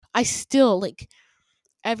I still, like,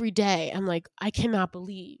 every day, I'm like, I cannot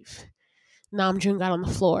believe Namjoon got on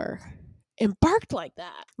the floor and barked like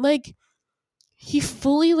that. Like, he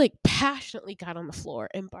fully, like, passionately got on the floor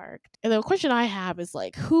and barked. And the question I have is,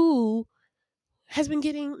 like, who has been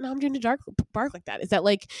getting Namjoon to bark like that? Is that,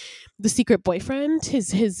 like, the secret boyfriend,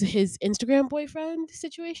 his Instagram boyfriend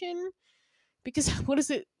situation? Because how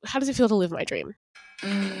does it feel to live my dream? I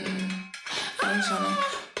ain't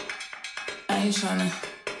tryna. I ain't tryna.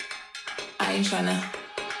 I ain't tryna.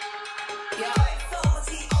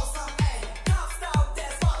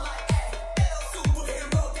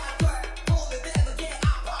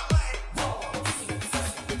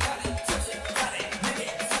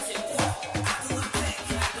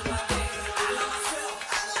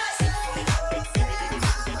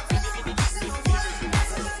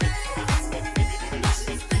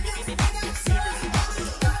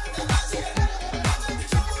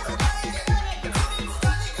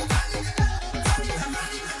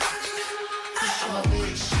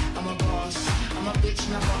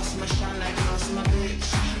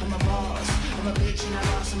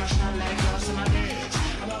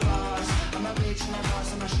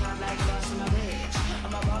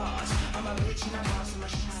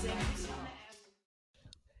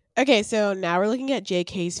 Okay, so now we're looking at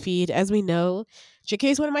JK's feed. As we know,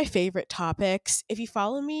 JK is one of my favorite topics. If you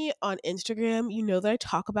follow me on Instagram, you know that I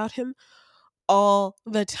talk about him all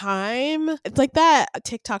the time. It's like that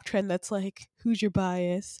TikTok trend that's like, who's your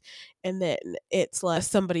bias? And then it's like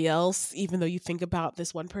somebody else, even though you think about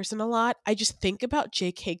this one person a lot. I just think about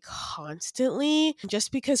JK constantly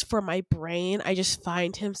just because for my brain, I just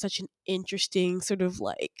find him such an interesting sort of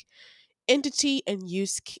like entity and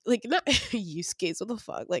like not use case, what the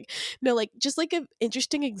fuck, like no, like just like an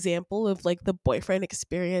interesting example of like the boyfriend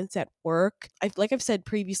experience at work. I've said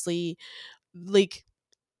previously, like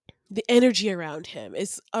the energy around him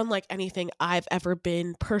is unlike anything I've ever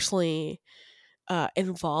been personally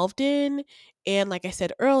involved in. And like I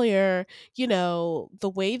said earlier,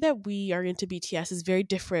 the way that we are into BTS is very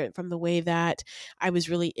different from the way that I was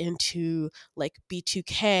really into like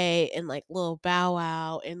B2K and like Lil Bow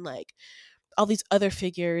Wow and like all these other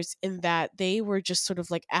figures, in that they were just sort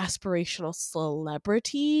of like aspirational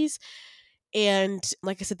celebrities. And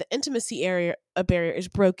like I said, the intimacy area a barrier is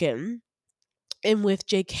broken. And with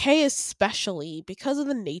JK, especially because of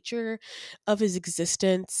the nature of his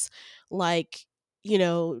existence, like,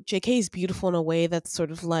 JK is beautiful in a way that's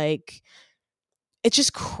sort of like, it's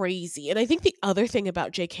just crazy. And I think the other thing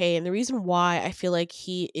about JK, and the reason why I feel like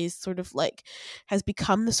he is sort of like, has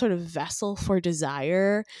become the sort of vessel for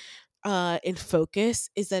desire in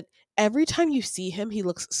focus, is that every time you see him, he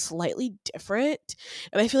looks slightly different.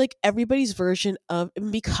 And I feel like everybody's version of,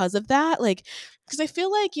 and because of that, like, because I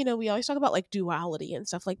feel like, we always talk about like duality and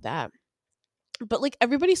stuff like that. But like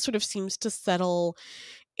everybody sort of seems to settle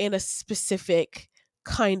in a specific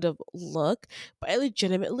kind of look. But I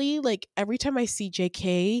legitimately, like, every time I see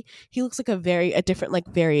JK, he looks like a different like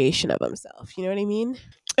variation of himself. You know what I mean?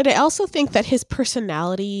 And I also think that his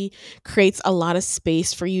personality creates a lot of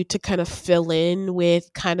space for you to kind of fill in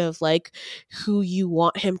with kind of like who you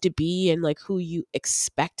want him to be and like who you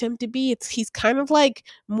expect him to be. He's kind of like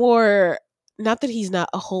more, not that he's not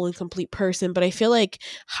a whole and complete person, but I feel like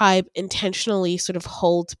Hybe intentionally sort of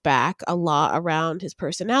holds back a lot around his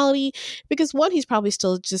personality because one, he's probably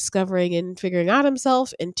still discovering and figuring out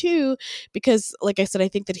himself, and two, because like I said, I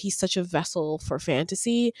think that he's such a vessel for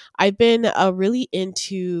fantasy. I've been really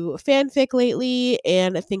into fanfic lately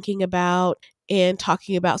and thinking about and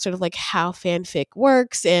talking about sort of like how fanfic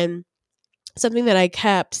works. And something that I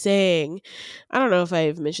kept saying, I don't know if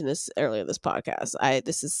I've mentioned this earlier in this podcast.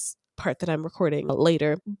 This is part that I'm recording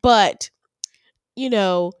later, but you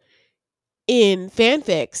know, in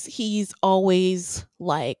fanfics, he's always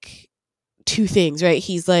like two things, right?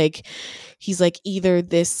 He's like either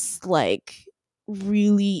this like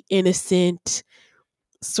really innocent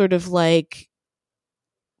sort of like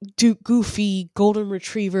goofy golden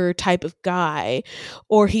retriever type of guy,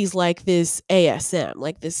 or he's like this ASM,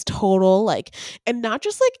 like this total like, and not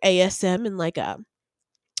just like ASM and like a,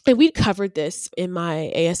 and we covered this in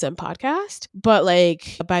my ASM podcast, but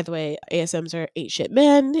like, by the way, ASMs are ain't shit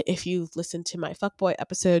men. If you've listened to my fuckboy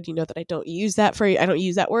episode, you know that I don't use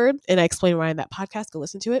that word, and I explain why in that podcast. Go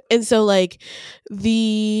listen to it. And so like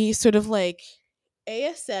the sort of like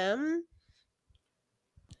ASM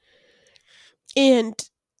and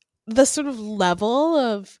the sort of level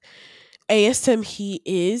of ASM he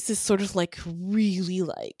is sort of like really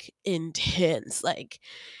like intense. Like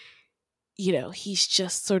he's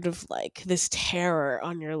just sort of like this terror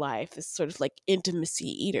on your life, this sort of like intimacy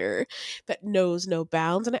eater that knows no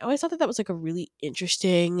bounds. And I always thought that that was like a really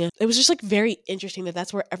interesting, it was just like very interesting that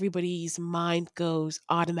that's where everybody's mind goes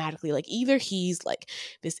automatically. Like either he's like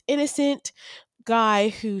this innocent guy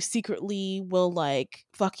who secretly will like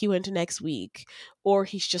fuck you into next week, or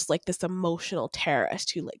he's just like this emotional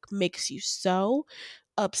terrorist who like makes you so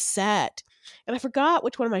upset. And I forgot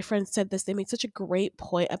which one of my friends said this. They made such a great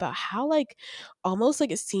point about how like almost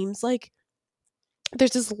like it seems like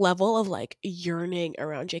there's this level of like yearning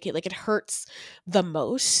around JK. Like it hurts the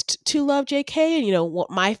most to love JK. And what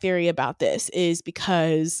my theory about this is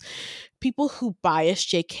because people who bias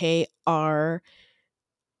JK are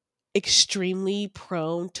extremely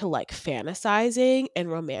prone to like fantasizing and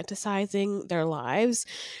romanticizing their lives.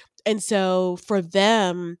 And so for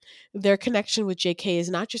them, their connection with JK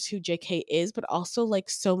is not just who JK is, but also like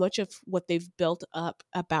so much of what they've built up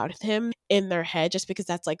about him in their head, just because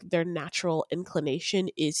that's like their natural inclination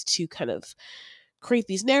is to kind of create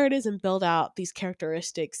these narratives and build out these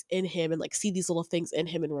characteristics in him and like see these little things in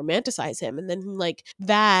him and romanticize him. And then like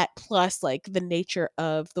that plus like the nature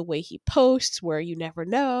of the way he posts where you never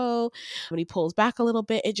know when he pulls back a little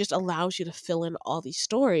bit, it just allows you to fill in all these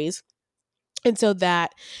stories. And so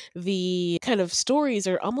that the kind of stories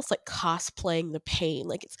are almost like cosplaying the pain.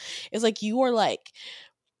 Like it's like you are like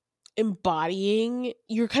embodying,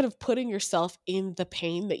 you're kind of putting yourself in the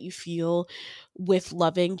pain that you feel with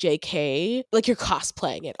loving JK. Like you're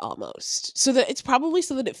cosplaying it almost. So that it's probably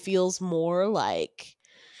so that it feels more like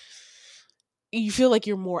you feel like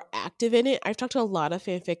you're more active in it. I've talked to a lot of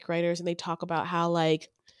fanfic writers and they talk about how like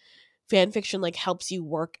fan fiction like helps you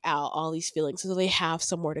work out all these feelings so they have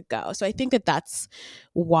somewhere to go. So I think that that's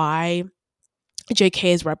why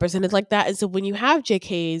JK is represented like that. And so when you have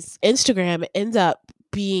JK's Instagram, it ends up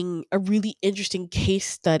being a really interesting case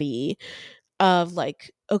study of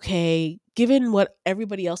like, okay, given what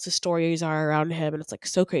everybody else's stories are around him, and it's like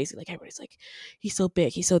so crazy. Like everybody's like, he's so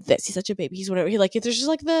big, he's so this, he's such a baby, he's whatever. He like there's just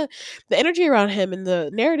like the energy around him and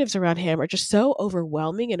the narratives around him are just so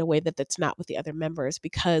overwhelming in a way that that's not with the other members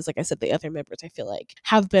because, like I said, the other members I feel like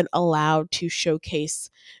have been allowed to showcase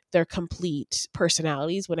their complete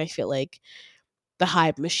personalities. When I feel like the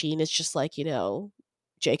Hive machine is just like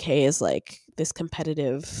JK is like this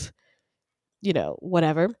competitive,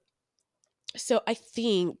 whatever. So I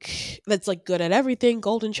think that's like good at everything.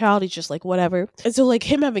 Golden child, he's just like whatever. And so like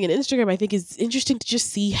him having an Instagram, I think is interesting to just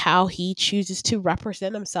see how he chooses to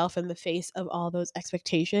represent himself in the face of all those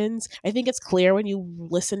expectations. I think it's clear when you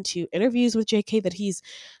listen to interviews with JK that he's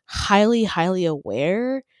highly, highly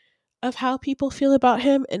aware of how people feel about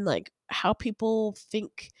him and like how people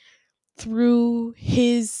think through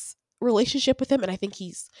his relationship with him. And I think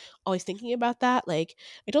he's always thinking about that. Like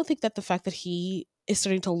I don't think that the fact that he is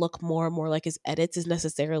starting to look more and more like his edits is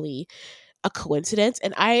necessarily a coincidence.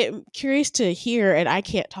 And I am curious to hear, and I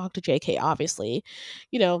can't talk to JK obviously,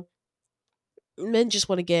 you know men just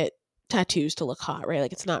want to get tattoos to look hot, right?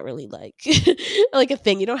 Like it's not really like like a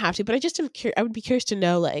thing. You don't have to, but I just I would be curious to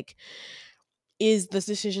know like is the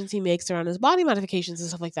decisions he makes around his body modifications and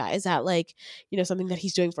stuff like that, is that like something that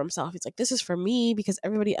he's doing for himself? He's like, this is for me because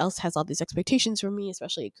everybody else has all these expectations from me,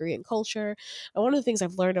 especially Korean culture. And one of the things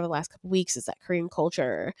I've learned over the last couple of weeks is that Korean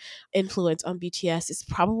culture influence on BTS is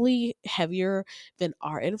probably heavier than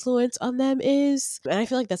our influence on them is, and I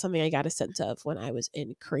feel like that's something I got a sense of when I was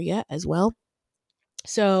in Korea as well.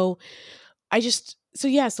 So so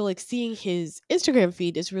like seeing his Instagram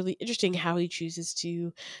feed is really interesting how he chooses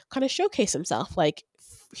to kind of showcase himself. Like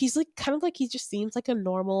he's like kind of like he just seems like a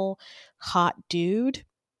normal hot dude,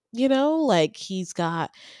 like he's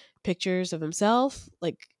got pictures of himself,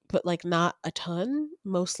 like but like not a ton.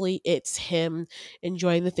 Mostly it's him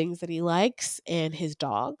enjoying the things that he likes and his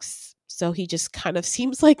dogs. So he just kind of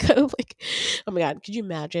seems like kind of like, oh my god, could you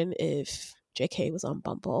imagine if JK was on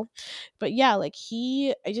Bumble? But yeah, like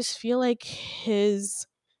I just feel like his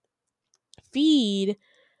feed,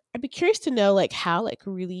 I'd be curious to know like how like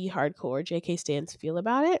really hardcore JK stands feel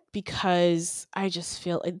about it, because I just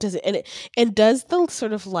feel it does it and does the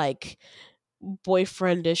sort of like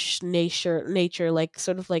boyfriendish nature like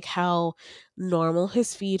sort of like how normal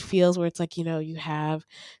his feed feels, where it's like you have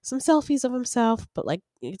some selfies of himself but like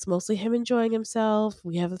it's mostly him enjoying himself.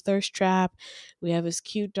 We have a thirst trap, we have his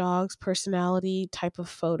cute dog's personality type of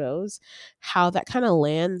photos, how that kind of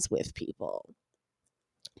lands with people.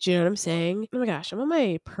 Do you know what I'm saying? Oh my gosh, I'm on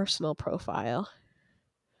my personal profile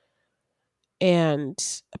and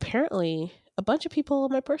apparently a bunch of people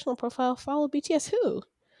on my personal profile follow BTS. Who?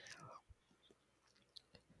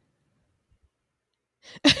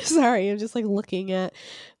 Sorry, I'm just like looking at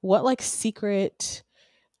what like secret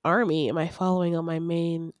Army am I following on my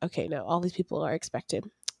main? Okay, no, all these people are expected.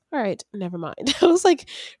 All right, never mind. I was like,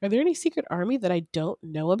 are there any secret army that I don't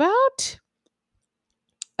know about?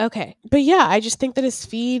 Okay. But yeah, I just think that his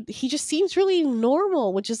feed, he just seems really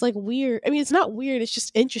normal, which is like weird. I mean, it's not weird, it's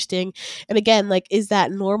just interesting. And again, like, is that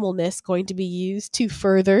normalness going to be used to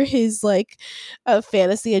further his like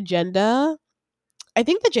fantasy agenda? I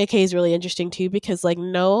think the JK is really interesting too because like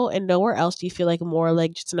no and nowhere else do you feel like more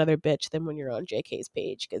like just another bitch than when you're on JK's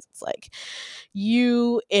page because it's like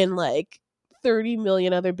you and like 30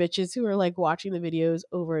 million other bitches who are like watching the videos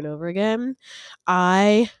over and over again.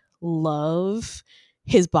 I love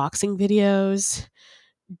his boxing videos.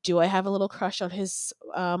 Do I have a little crush on his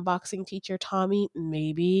boxing teacher Tommy?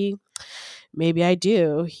 Maybe I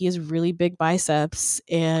do. He has really big biceps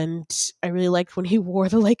and I really liked when he wore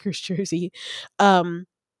the Lakers jersey. Um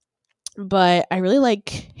but I really like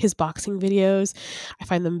his boxing videos. I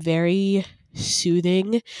find them very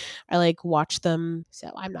soothing. I like watch them.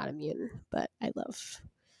 So I'm not immune, but I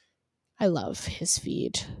love his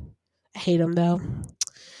feed. I hate him though.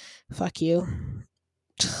 Fuck you.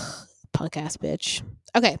 Punk ass bitch.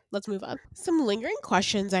 Okay, let's move on. Some lingering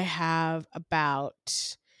questions I have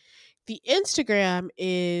about the Instagram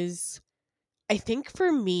is I think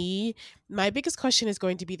for me, my biggest question is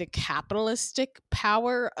going to be the capitalistic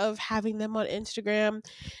power of having them on Instagram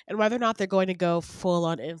and whether or not they're going to go full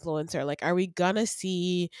on influencer. Like, are we going to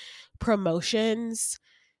see promotions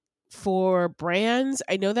for brands?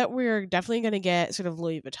 I know that we're definitely going to get sort of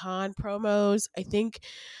Louis Vuitton promos. I think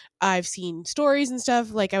I've seen stories and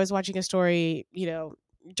stuff. Like, I was watching a story,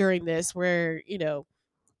 during this where,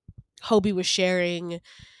 Hobie was sharing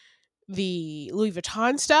the Louis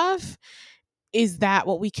Vuitton stuff. Is that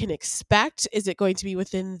what we can expect? Is it going to be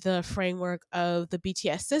within the framework of the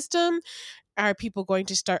BTS system? Are people going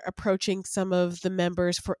to start approaching some of the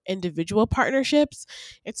members for individual partnerships?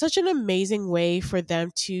 It's such an amazing way for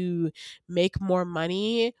them to make more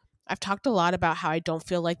money. I've talked a lot about how I don't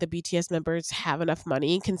feel like the BTS members have enough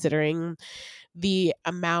money considering the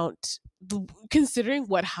amount considering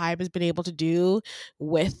what Hybe has been able to do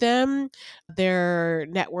with them, their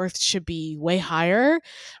net worth should be way higher.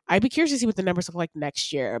 I'd be curious to see what the numbers look like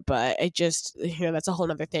next year, but it just, that's a whole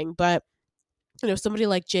nother thing. But, somebody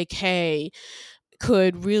like JK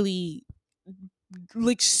could really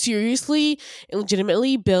like seriously and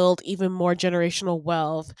legitimately build even more generational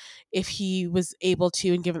wealth if he was able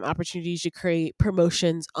to and given opportunities to create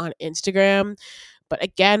promotions on Instagram. But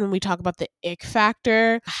again, when we talk about the ick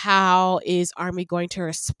factor, how is Army going to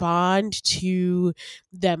respond to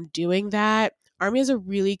them doing that? Army has a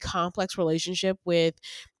really complex relationship with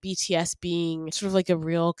BTS being sort of like a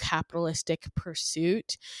real capitalistic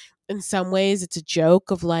pursuit. In some ways, it's a joke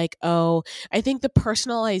of like, oh, I think the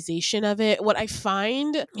personalization of it, what I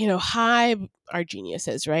find, Hybe are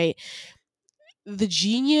geniuses, right? The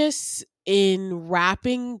genius in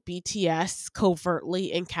wrapping BTS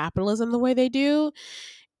covertly in capitalism the way they do,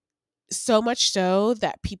 so much so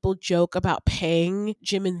that people joke about paying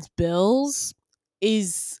Jimin's bills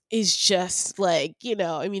is just like,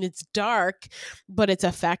 I mean, it's dark, but it's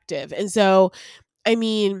effective. And so, I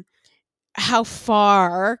mean, how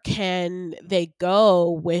far can they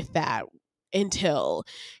go with that until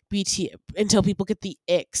until people get the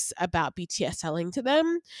icks about BTS selling to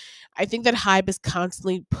them? I think that Hybe is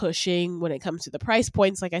constantly pushing when it comes to the price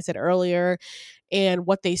points, like I said earlier, and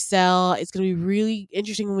what they sell. It's going to be really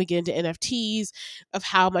interesting when we get into NFTs of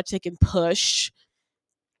how much they can push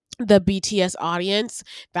the BTS audience.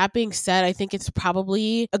 That being said, I think it's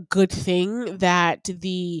probably a good thing that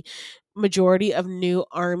the majority of new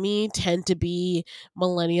Army tend to be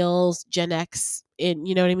millennials, Gen X, and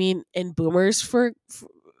you know what I mean, and boomers for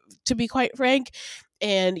to be quite frank.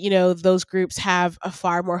 And those groups have a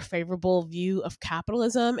far more favorable view of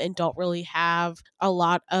capitalism and don't really have a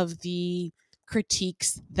lot of the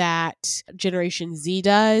critiques that Generation Z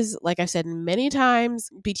does. Like I've said many times,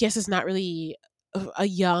 BTS is not really a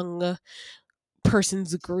young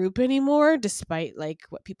person's group anymore, despite like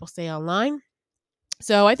what people say online.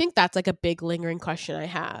 So I think that's like a big lingering question I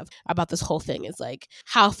have about this whole thing is like,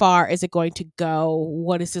 how far is it going to go?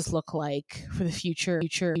 What does this look like for the future?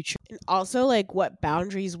 And also like what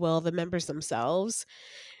boundaries will the members themselves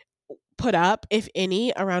put up, if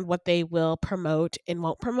any, around what they will promote and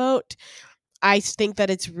won't promote? I think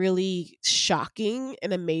that it's really shocking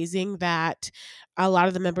and amazing that a lot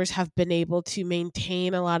of the members have been able to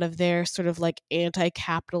maintain a lot of their sort of like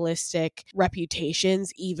anti-capitalistic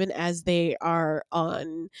reputations, even as they are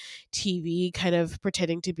on TV, kind of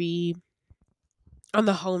pretending to be on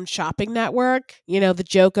the Home Shopping Network. The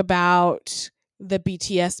joke about the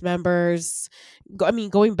BTS members.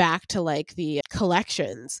 Going back to like the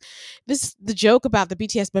collections, the joke about the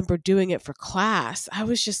BTS member doing it for class, I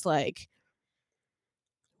was just like,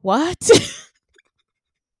 what?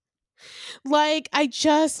 Like,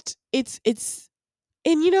 it's,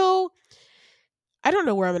 and I don't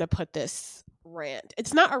know where I'm going to put this rant.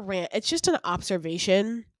 It's not a rant, it's just an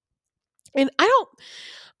observation. And I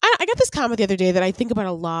got this comment the other day that I think about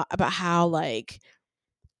a lot, about how, like,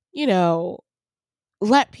 you know,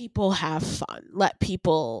 let people have fun, let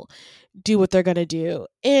people do what they're going to do.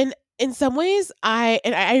 And in some ways,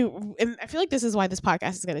 and I feel like this is why this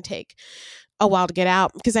podcast is going to take a while to get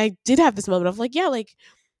out, because I did have this moment of like, yeah, like,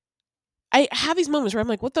 I have these moments where I'm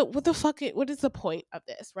like, what the fuck, what is the point of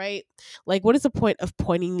this, right? Like, what is the point of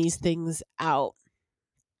pointing these things out?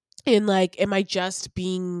 And like, am I just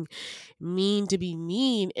being mean to be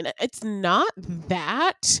mean? And it's not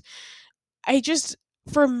that. I just,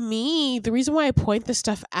 for me, the reason why I point this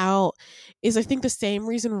stuff out is I think the same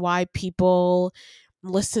reason why people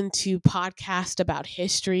listen to podcasts about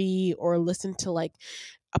history, or listen to like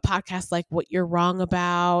a podcast like What You're Wrong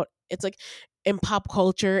About. It's like, in pop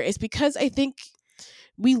culture, is because I think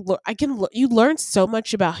you learn so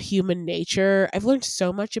much about human nature. I've learned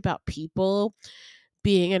so much about people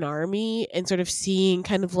being an army, and sort of seeing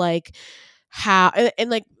kind of like how, and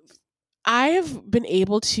like, I have been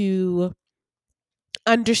able to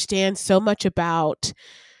understand so much about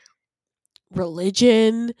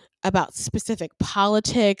religion, about specific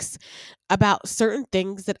politics, about certain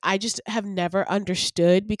things that I just have never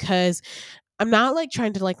understood, because I'm not like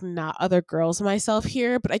trying to like not other girls myself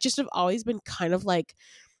here, but I just have always been kind of like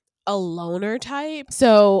a loner type.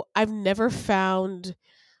 So I've never found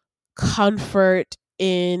comfort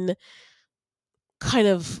in kind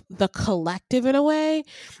of the collective in a way.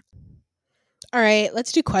 All right,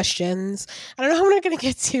 let's do questions. I don't know how I'm not going to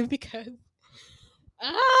get to, because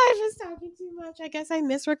I was talking too much. I guess I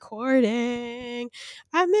miss recording.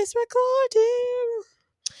 I miss recording.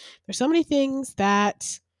 There's so many things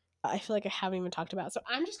that I feel like I haven't even talked about. So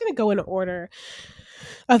I'm just going to go in order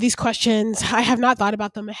of these questions. I have not thought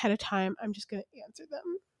about them ahead of time. I'm just going to answer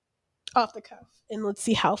them off the cuff, and let's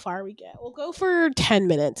see how far we get. We'll go for 10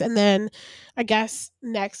 minutes, and then I guess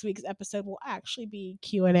next week's episode will actually be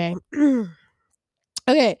Q&A.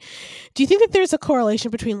 Okay. Do you think that there's a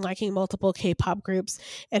correlation between liking multiple K-pop groups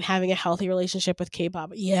and having a healthy relationship with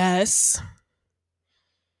K-pop? Yes.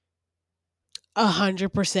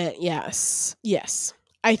 100% yes. Yes.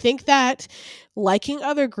 I think that liking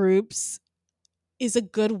other groups is a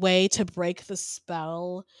good way to break the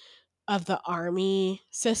spell of the army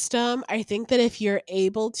system. I think that if you're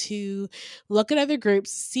able to look at other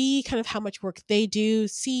groups, see kind of how much work they do,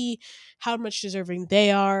 see how much deserving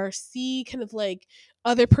they are, see kind of like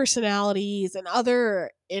other personalities and other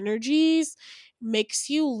energies, makes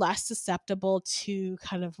you less susceptible to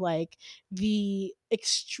kind of like the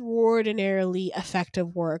extraordinarily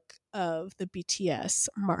effective work of the BTS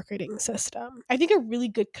marketing system. I think a really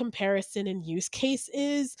good comparison and use case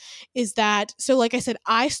is that, so like I said,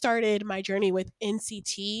 I started my journey with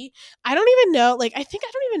NCT. I don't even know, like, I think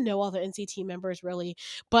I don't even know all the NCT members really,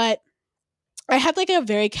 but I had like a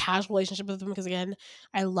very casual relationship with them because, again,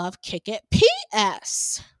 I love Kick It.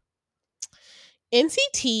 PS,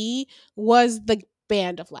 NCT was the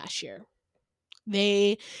band of last year.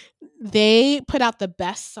 They they put out the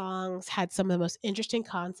best songs, had some of the most interesting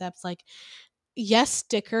concepts. Like, yes,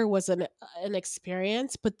 Sticker was an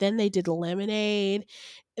experience, but then they did Lemonade,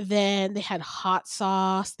 then they had Hot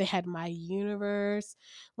Sauce, they had My Universe.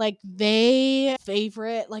 Like, they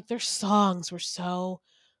favorite, like, their songs were so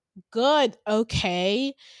good.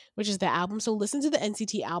 Okay, which is the album. So listen to the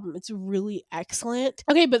NCT album. It's really excellent.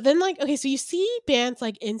 Okay, but then, like, okay, so you see bands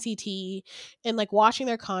like NCT and like watching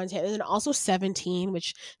their content, and then also 17,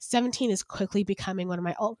 which 17 is quickly becoming one of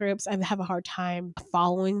my alt groups. I have a hard time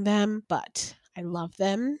following them, but I love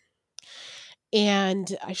them.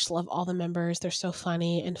 And I just love all the members. They're so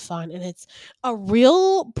funny and fun, and it's a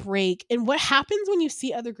real break. And what happens when you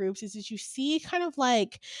see other groups is you see kind of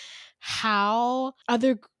like how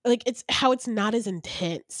other, like, it's how it's not as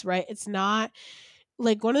intense, right? It's not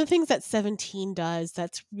like, one of the things that 17 does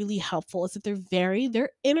that's really helpful is that they're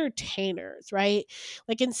entertainers, right?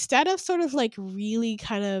 Like, instead of sort of like really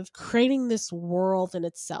kind of creating this world in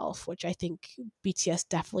itself, which I think BTS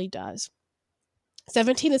definitely does.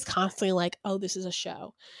 17 is constantly like, oh, this is a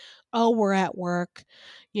show. Oh, we're at work.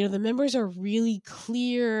 The members are really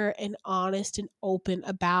clear and honest and open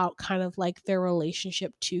about kind of like their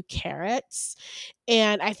relationship to carrots.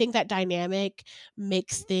 And I think that dynamic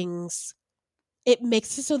makes things, it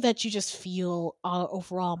makes it so that you just feel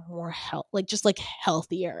overall more like just like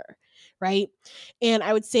healthier. right? And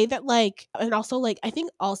I would say that like, and also like, I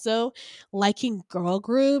think also liking girl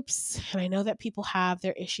groups, and I know that people have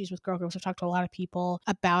their issues with girl groups. I've talked to a lot of people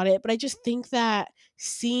about it, but I just think that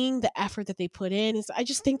seeing the effort that they put in is, I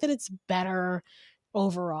just think that it's better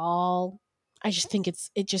overall. I just think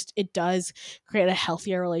it does create a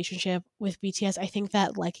healthier relationship with BTS. I think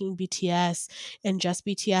that liking BTS and just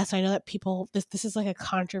BTS, I know that people, this is like a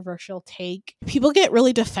controversial take. People get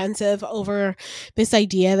really defensive over this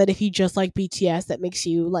idea that if you just like BTS, that makes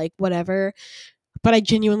you like whatever. But I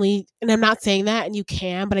genuinely, and I'm not saying that, and you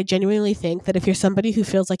can, but I genuinely think that if you're somebody who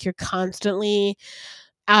feels like you're constantly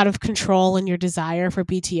out of control in your desire for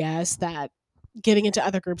BTS, that getting into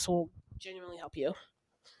other groups will genuinely help you.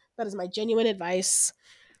 That is my genuine advice.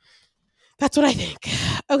 That's what I think.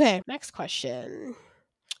 Okay, next question.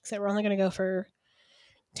 So we're only going to go for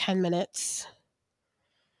 10 minutes.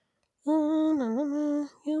 I'm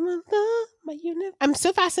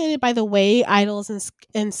so fascinated by the way idols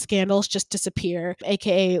and scandals just disappear,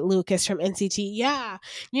 aka Lucas from NCT. Yeah.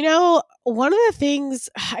 One of the things,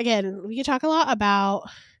 again, we could talk a lot about.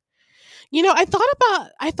 I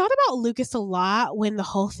thought about Lucas a lot when the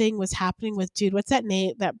whole thing was happening with, dude, what's that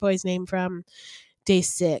boy's name from Day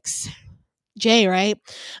 6? Jay, right?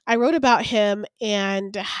 I wrote about him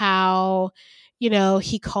and how,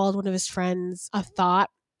 he called one of his friends a thought,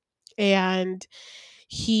 and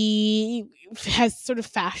he has sort of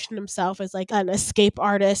fashioned himself as like an escape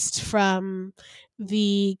artist from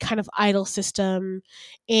the kind of idol system,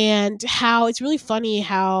 and how it's really funny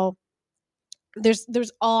how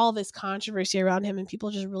there's all this controversy around him and people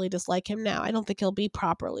just really dislike him now. I don't think he'll be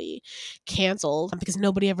properly canceled because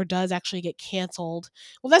nobody ever does actually get canceled.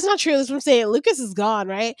 Well, that's not true. That's what I'm saying. Lucas is gone,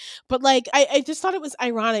 right? But like I just thought it was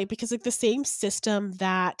ironic because like the same system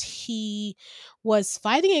that he was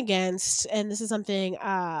fighting against, and this is something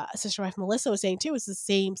sister wife Melissa was saying too, is the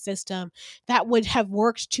same system that would have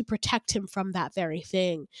worked to protect him from that very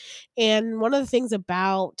thing. And one of the things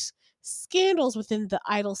about scandals within the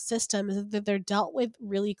idol system is that they're dealt with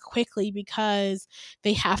really quickly because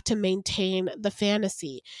they have to maintain the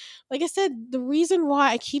fantasy. Like I said, the reason why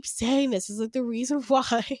I keep saying this is like the reason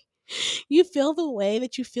why you feel the way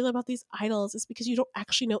that you feel about these idols is because you don't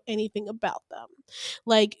actually know anything about them.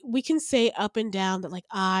 Like we can say up and down that like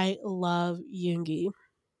I love Yoongi,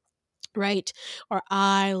 right? Or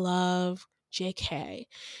I love JK.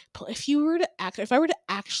 But if I were to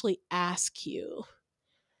actually ask you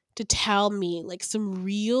to tell me like some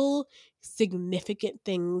real significant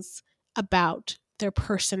things about their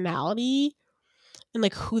personality and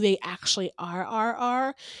like who they actually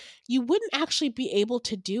are, you wouldn't actually be able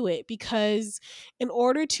to do it, because in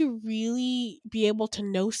order to really be able to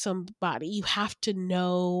know somebody, you have to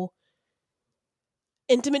know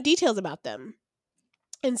intimate details about them.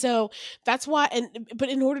 And so that's why, but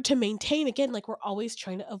in order to maintain, again, like we're always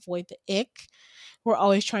trying to avoid the ick, we're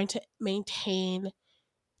always trying to maintain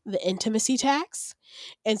the intimacy tax.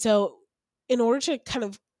 And so in order to kind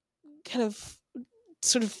of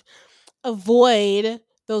sort of avoid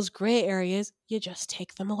those gray areas, you just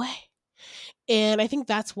take them away. And I think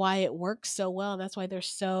that's why it works so well. And that's why they're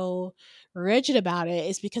so rigid about it,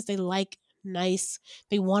 is because they like nice,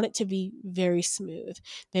 they want it to be very smooth.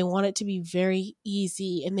 They want it to be very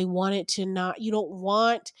easy, and they want it to not, you don't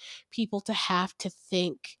want people to have to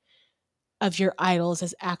think of your idols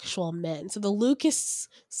as actual men. So the Lucas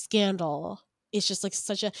scandal is just like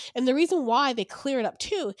such a, and the reason why they clear it up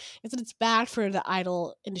too is that it's bad for the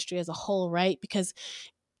idol industry as a whole, right? Because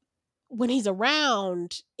when he's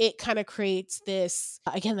around, it kind of creates this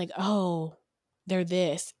again, like, oh, they're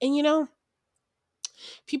this. And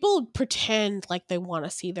people pretend like they want to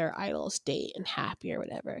see their idols date and happy or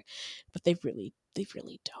whatever, but they really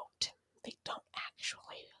don't. They don't actually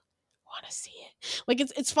want to see it. Like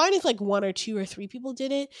it's fine if like one or two or three people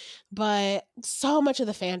did it, but so much of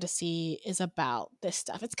the fantasy is about this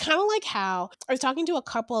stuff. It's kind of like how I was talking to a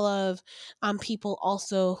couple of people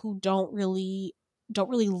also who don't really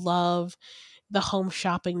love the Home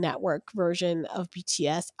Shopping Network version of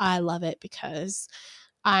BTS. I love it because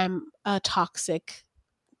I'm a toxic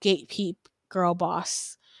gatekeep girl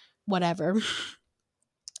boss, whatever.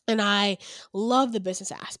 And I love the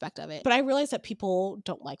business aspect of it. But I realize that people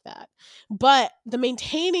don't like that. But the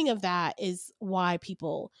maintaining of that is why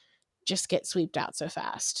people just get swept out so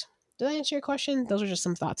fast. Did I answer your question? Those are just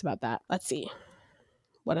some thoughts about that. Let's see.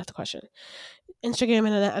 What is the question? Instagram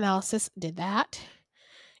and analysis did that.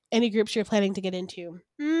 Any groups you're planning to get into?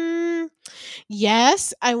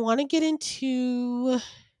 Yes, I want to get into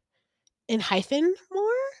ENHYPEN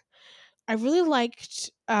more. I really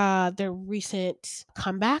liked their recent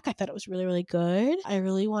comeback. I thought it was really, really good. I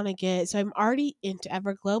really want to get, so I'm already into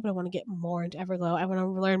Everglow, but I want to get more into Everglow. I want to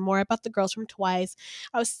learn more about the girls from Twice.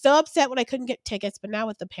 I was so upset when I couldn't get tickets, but now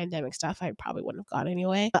with the pandemic stuff, I probably wouldn't have gone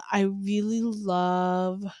anyway. But I really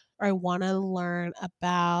love, or I want to learn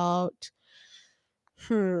about,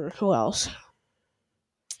 who else?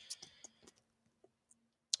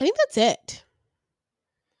 I think that's it.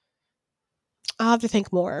 I'll have to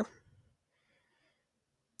think more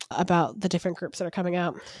about the different groups that are coming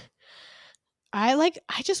out. I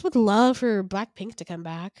just would love for Blackpink to come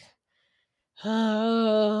back.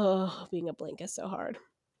 Oh, being a Blink is so hard.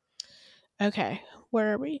 Okay,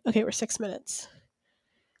 where are we? Okay, we're 6 minutes.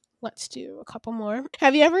 Let's do a couple more.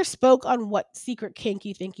 Have you ever spoke on what secret kink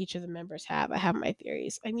you think each of the members have? I have my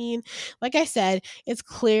theories. I mean, like I said, it's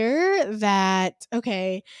clear that,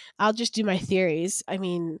 okay, I'll just do my theories. I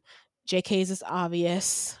mean, JK's is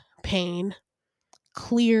obvious. Pain.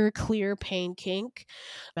 Clear pain kink.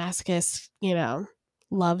 Masochist,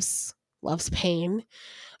 loves pain.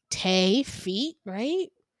 Tay, feet, right?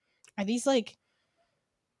 Are these like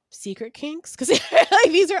secret kinks? Because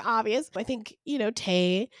like these are obvious. I think,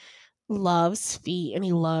 Tay loves feet and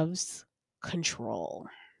he loves control.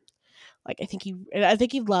 Like I think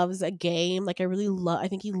he loves a game. Like I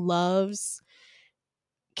think he loves,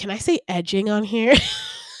 can I say edging on here?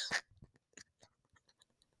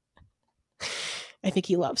 I think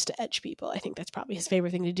he loves to edge people. I think that's probably his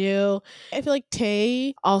favorite thing to do. I feel like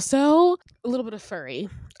Tay also a little bit of furry,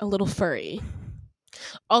 a little furry.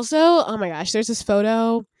 Also, oh my gosh, there's this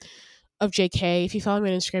photo of JK. If you follow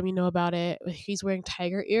me on Instagram, you know about it. He's wearing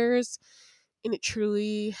tiger ears, and it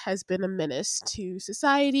truly has been a menace to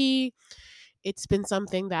society. It's been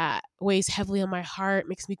something that weighs heavily on my heart,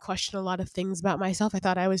 makes me question a lot of things about myself. I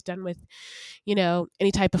thought I was done with,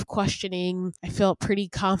 any type of questioning. I felt pretty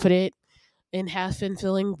confident and have been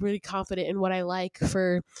feeling really confident in what I like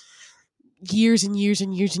for years and years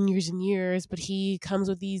and years and years and years, but he comes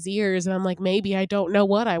with these ears and I'm like, maybe I don't know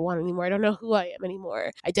what I want anymore. I don't know who I am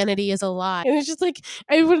anymore. Identity is a lie. And it's just like,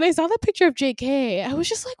 when I saw that picture of JK, I was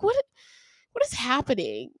just like, what is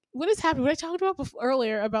happening? What is happening? What I talked about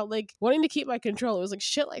earlier about like wanting to keep my control, it was like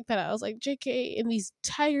shit like that. I was like, JK in these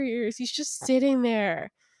tiger ears, he's just sitting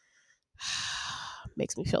there.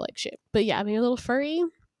 Makes me feel like shit. But yeah, I mean, a little furry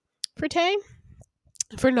for Tay.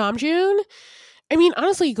 For Namjoon, I mean,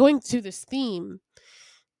 honestly, going through this theme,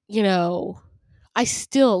 I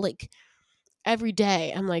still like every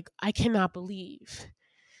day, I'm like, I cannot believe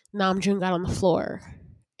Namjoon got on the floor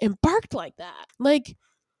and barked like that. Like,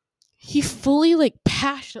 he fully, like,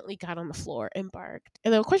 passionately got on the floor and barked.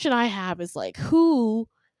 And the question I have is, like, who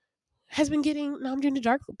has been getting Namjoon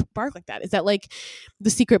to bark like that? Is that, like, the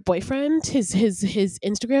secret boyfriend, his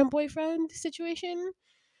Instagram boyfriend situation?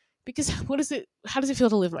 Because how does it feel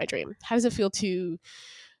to live my dream? How does it feel to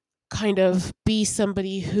kind of be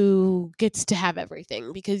somebody who gets to have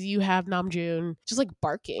everything because you have Namjoon just like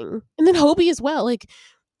barking, and then Hobie as well. Like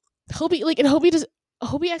Hobie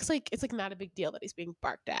acts like it's like not a big deal that he's being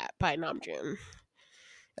barked at by Namjoon, and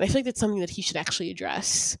I feel like that's something that he should actually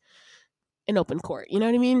address in open court. You know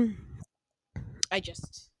what I mean?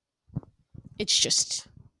 It's just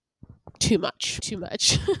too much.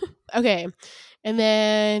 Okay, and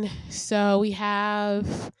then so we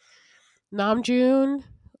have Namjoon.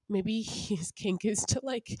 Maybe his kink is to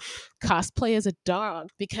like cosplay as a dog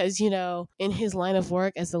because, in his line of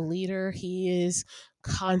work as a leader, he is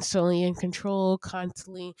constantly in control,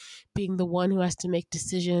 constantly being the one who has to make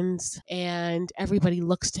decisions, and everybody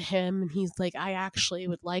looks to him and he's like, I actually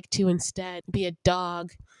would like to instead be a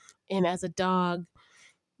dog, and as a dog,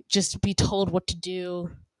 just be told what to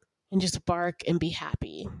do and just bark and be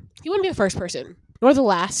happy. He wouldn't be the first person nor the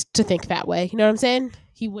last to think that way. You know what I'm saying?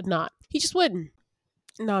 He would not. He just wouldn't.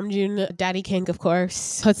 Namjoon, Daddy Kink, of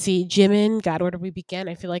course. Let's see, Jimin, God, where do we begin?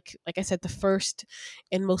 I feel like I said, the first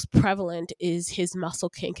and most prevalent is his muscle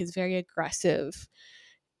kink, his very aggressive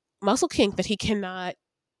muscle kink that he cannot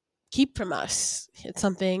keep from us. It's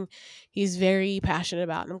something he's very passionate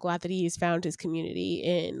about, and I'm glad that he's found his community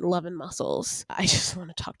in Love and Muscles. I just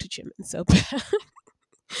want to talk to Jimin so bad.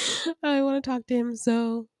 I want to talk to him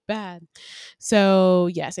so bad. So,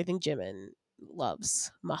 yes, I think Jimin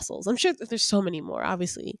loves muscles. I'm sure that there's so many more.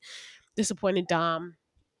 Obviously, Disappointed Dom,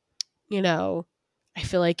 I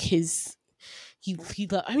feel like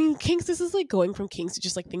I mean, kinks, this is like going from kinks to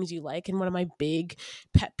just like things you like. And one of my big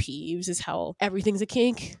pet peeves is how everything's a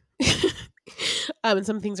kink. And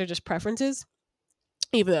some things are just preferences.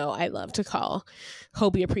 Even though I love to call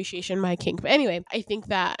Hobie appreciation my kink. But anyway, I think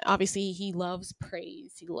that obviously he loves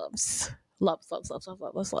praise. He loves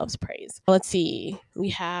Loves praise. Let's see. We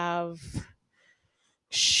have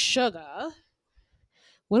Suga.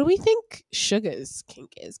 What do we think Suga's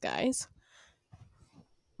kink is, guys?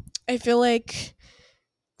 I feel like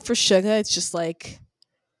for Suga, it's just like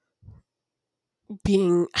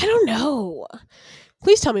being, I don't know.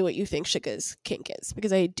 Please tell me what you think Suga's kink is,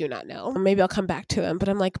 because I do not know. Maybe I'll come back to him, but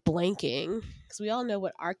I'm like blanking because we all know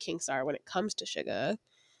what our kinks are when it comes to Suga.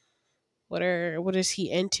 What is he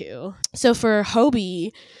into? So for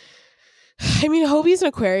Hobie, I mean, Hobie's an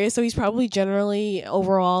Aquarius, so he's probably generally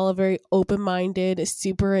overall a very open-minded,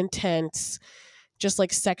 super intense, just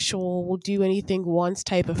like sexual, will do anything once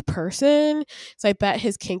type of person. So I bet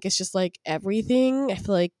his kink is just like everything. I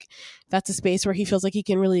feel like that's a space where he feels like he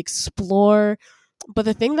can really explore. But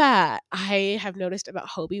the thing that I have noticed about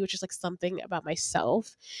Hobie, which is like something about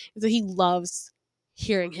myself, is that he loves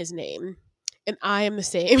hearing his name. And I am the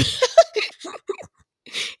same.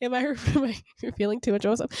 am I revealing too much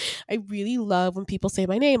of myself? I really love when people say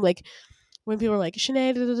my name. Like when people are like,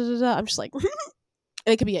 Sinead, da, da, da, da, I'm just like, and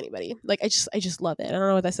it could be anybody. Like I just love it. I don't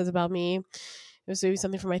know what that says about me. It was maybe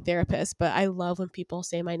something from my therapist, but I love when people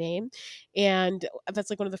say my name. And that's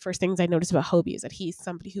like one of the first things I noticed about Hobie is that he's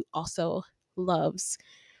somebody who also loves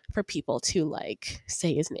for people to like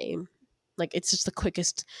say his name. Like it's just the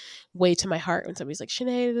quickest way to my heart when somebody's like,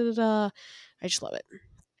 Sinead, da, da, da. I just love it.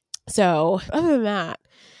 So other than that,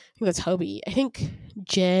 I think that's Hobie. I think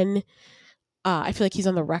Jen, I feel like he's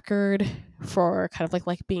on the record for kind of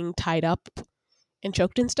like being tied up and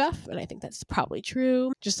choked and stuff, and I think that's probably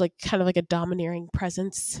true. Just like kind of like a domineering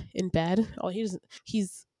presence in bed. Oh, he's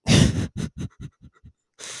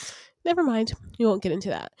never mind. We won't get into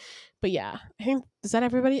that. But yeah, I think, is that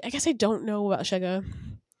everybody? I guess I don't know about Suga.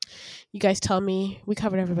 You guys tell me. We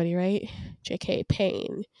covered everybody, right? JK,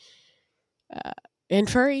 Pain, and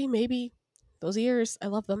Furry, maybe. Those ears, I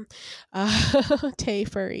love them. Tay,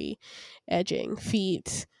 Furry, Edging,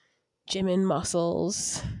 Feet, Jimin,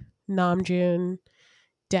 Muscles, Namjoon,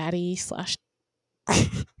 Daddy slash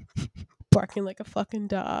barking like a fucking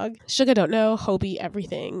dog. Suga, don't know. Hobie,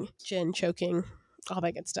 everything. Jin, choking, all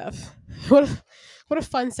that good stuff. What a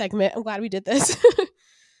fun segment. I'm glad we did this.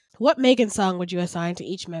 What Megan song would you assign to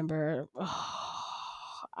each member? Oh,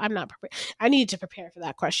 I'm not prepared. I need to prepare for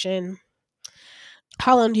that question.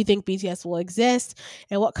 How long do you think BTS will exist,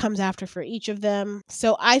 and what comes after for each of them?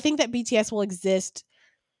 So I think that BTS will exist.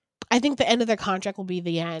 I think the end of their contract will be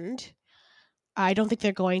the end. I don't think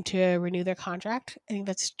they're going to renew their contract. I think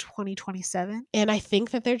that's 2027. And I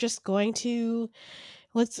think that they're just going to,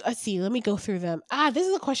 let's see, let me go through them. This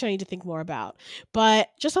is a question I need to think more about. But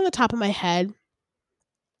just on the top of my head,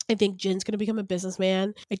 I think Jin's going to become a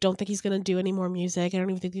businessman. I don't think he's going to do any more music. I don't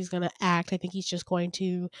even think he's going to act. I think he's just going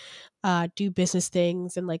to do business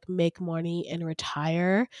things and like make money and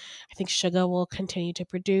retire. I think Suga will continue to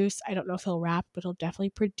produce. I don't know if he'll rap, but he'll definitely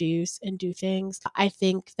produce and do things. I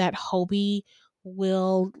think that Hobie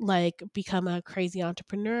will like become a crazy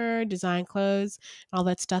entrepreneur, design clothes, all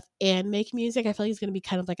that stuff, and make music. I feel like he's going to be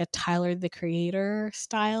kind of like a Tyler the Creator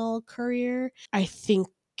style career. I think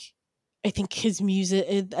his music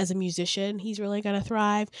as a musician, he's really gonna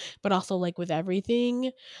thrive, but also like with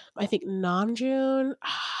everything. I think Namjoon,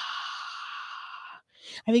 I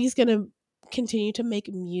think he's gonna continue to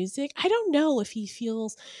make music. I don't know if he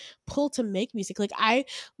feels pulled to make music. Like I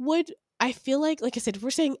feel like I said, if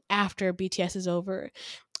we're saying after BTS is over,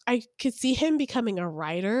 I could see him becoming a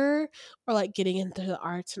writer or like getting into the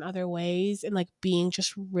arts in other ways and like being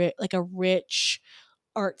just like a rich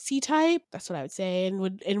artsy type. That's what I would say, and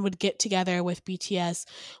would get together with BTS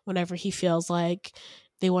whenever he feels like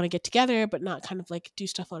they want to get together, but not kind of like do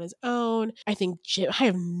stuff on his own. I think I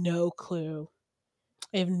have no clue.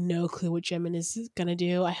 I have no clue what Jimin is gonna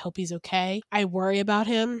do. I hope he's okay. I worry about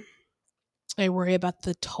him. I worry about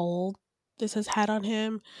the toll this has had on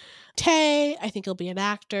him. Tay, I think he'll be an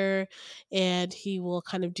actor and he will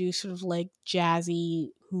kind of do sort of like jazzy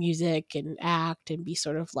music and act and be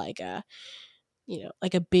sort of like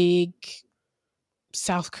like a big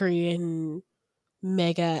South Korean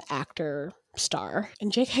mega actor star.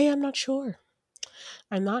 And JK, I'm not sure.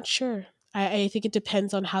 I'm not sure. I think it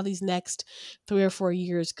depends on how these next 3 or 4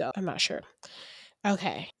 years go. I'm not sure.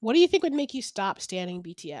 Okay. What do you think would make you stop standing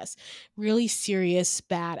BTS? Really serious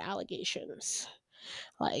bad allegations.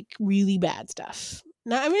 Like really bad stuff.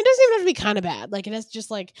 No, I mean it doesn't even have to be kind of bad. Like it has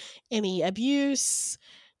just like any abuse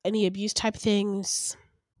type things.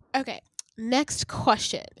 Okay. Next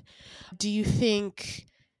question. Do you think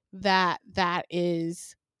that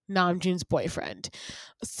is Namjoon's boyfriend?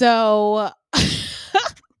 So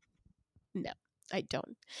no, I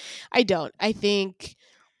don't. I don't. I feel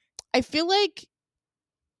like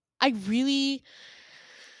I really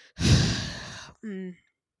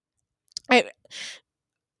I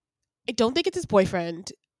I don't think it's his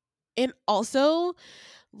boyfriend. And also,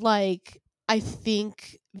 like, I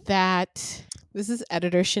think that this is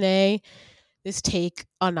editor Shanae. This take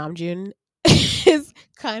on Namjoon is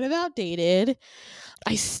kind of outdated.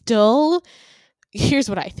 I still Here's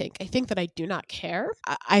what I think. I think that I do not care.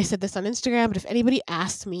 I said this on Instagram, but if anybody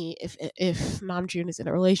asks me if Namjoon is in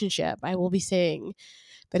a relationship, I will be saying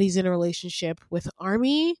that he's in a relationship with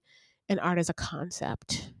Army and art as a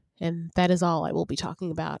concept. And that is all I will be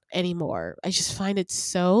talking about anymore. I just find it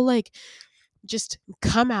so like, just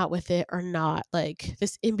come out with it or not. Like,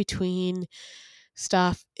 this in between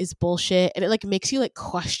stuff is bullshit, and it like makes you like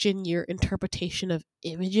question your interpretation of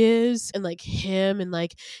images and like him, and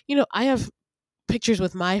like, I have pictures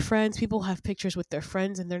with my friends, people have pictures with their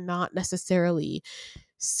friends, and they're not necessarily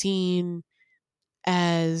seen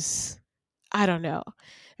as, I don't know.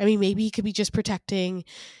 I mean, maybe he could be just protecting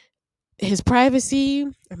his privacy,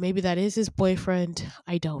 or maybe that is his boyfriend.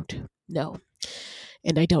 I don't know.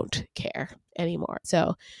 And I don't care anymore.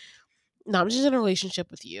 So, Namjoon's in a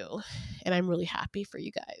relationship with you, and I'm really happy for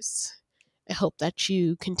you guys. I hope that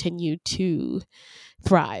you continue to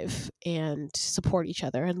thrive and support each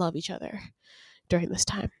other and love each other during this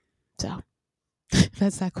time. So,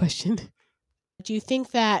 that's that question. Do you think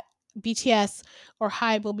that BTS or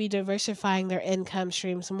HYBE will be diversifying their income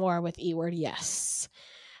streams more with E-word? Yes.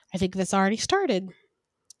 I think that's already started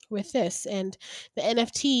with this and the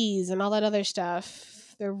NFTs and all that other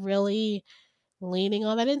stuff. They're really leaning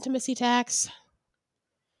on that intimacy tax.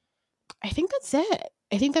 I think that's it.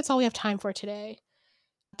 I think that's all we have time for today.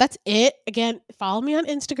 That's it. Again, follow me on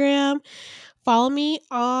Instagram. Follow me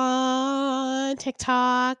on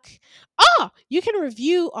TikTok. Oh, you can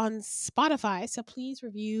review on Spotify. So please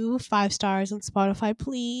review 5 stars on Spotify,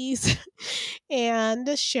 please.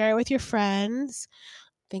 And share it with your friends.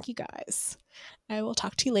 Thank you guys. I will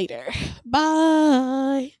talk to you later.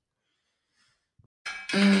 Bye.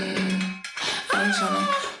 I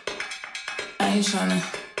ain't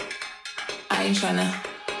tryna.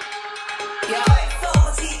 Yeah.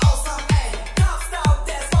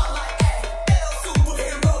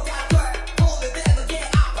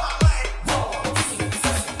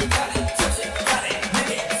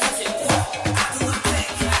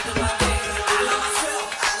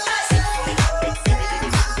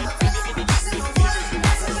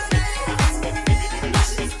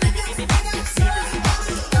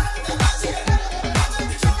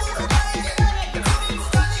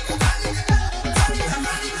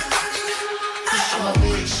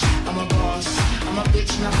 I'm a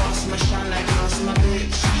bitch, and I boss, I'm a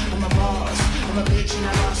bitch. I'm a boss, I'm a bitch, and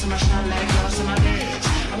I boss, I'm a shine like glass.